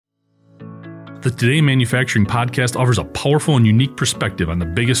The Today in Manufacturing podcast offers a powerful and unique perspective on the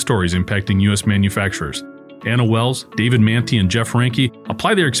biggest stories impacting U.S. manufacturers. Anna Wells, David Manti, and Jeff Ranke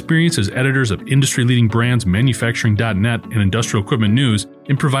apply their experience as editors of industry-leading brands Manufacturing.net and Industrial Equipment News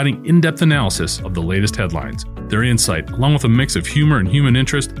in providing in-depth analysis of the latest headlines. Their insight, along with a mix of humor and human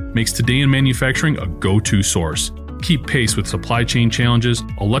interest, makes Today in Manufacturing a go-to source. Keep pace with supply chain challenges,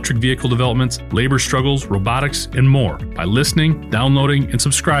 electric vehicle developments, labor struggles, robotics, and more by listening, downloading, and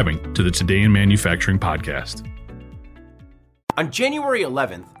subscribing to the Today in Manufacturing podcast. On January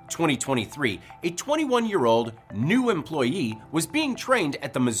 11th, 2023, a 21-year-old new employee was being trained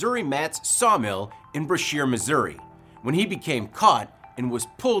at the Missouri Mats Sawmill in Brashear, Missouri, when he became caught and was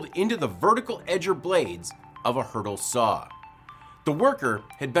pulled into the vertical edger blades of a hurdle saw. The worker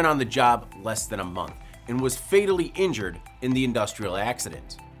had been on the job less than a month and was fatally injured in the industrial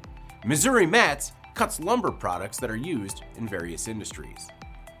accident. Missouri Mats cuts lumber products that are used in various industries.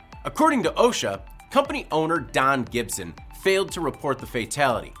 According to OSHA, company owner Don Gibson failed to report the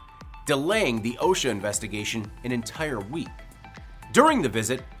fatality, delaying the OSHA investigation an entire week. During the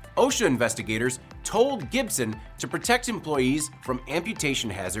visit, OSHA investigators told Gibson to protect employees from amputation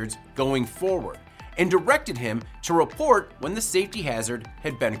hazards going forward and directed him to report when the safety hazard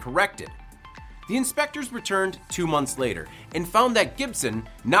had been corrected. The inspectors returned 2 months later and found that Gibson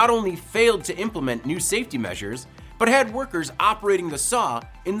not only failed to implement new safety measures, but had workers operating the saw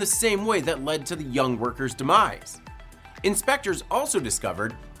in the same way that led to the young worker's demise. Inspectors also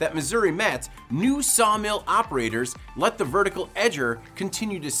discovered that Missouri Mats' new sawmill operators let the vertical edger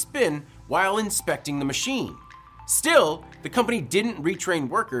continue to spin while inspecting the machine. Still, the company didn't retrain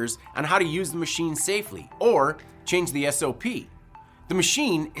workers on how to use the machine safely or change the SOP. The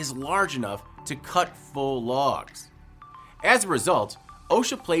machine is large enough to cut full logs. As a result,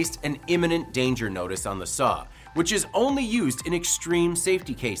 OSHA placed an imminent danger notice on the saw, which is only used in extreme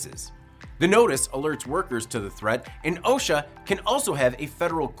safety cases. The notice alerts workers to the threat, and OSHA can also have a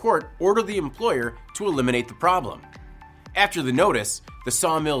federal court order the employer to eliminate the problem. After the notice, the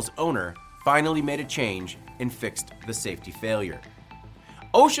sawmill's owner finally made a change and fixed the safety failure.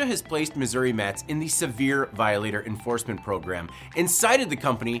 OSHA has placed Missouri Mats in the Severe Violator Enforcement Program and cited the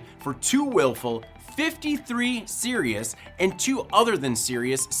company for 2 willful, 53 serious, and 2 other than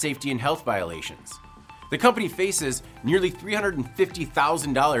serious safety and health violations. The company faces nearly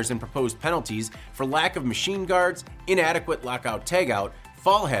 $350,000 in proposed penalties for lack of machine guards, inadequate lockout-tagout,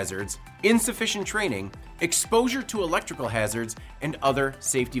 fall hazards, insufficient training, exposure to electrical hazards, and other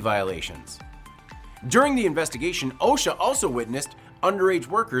safety violations. During the investigation, OSHA also witnessed underage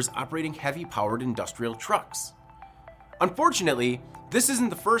workers operating heavy-powered industrial trucks. Unfortunately, this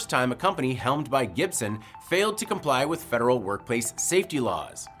isn't the first time a company helmed by Gibson failed to comply with federal workplace safety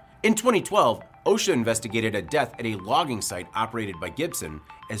laws. In 2012, OSHA investigated a death at a logging site operated by Gibson,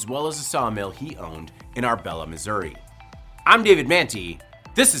 as well as a sawmill he owned in Arbella, Missouri. I'm David Manti.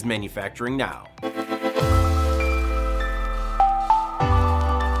 This is Manufacturing Now.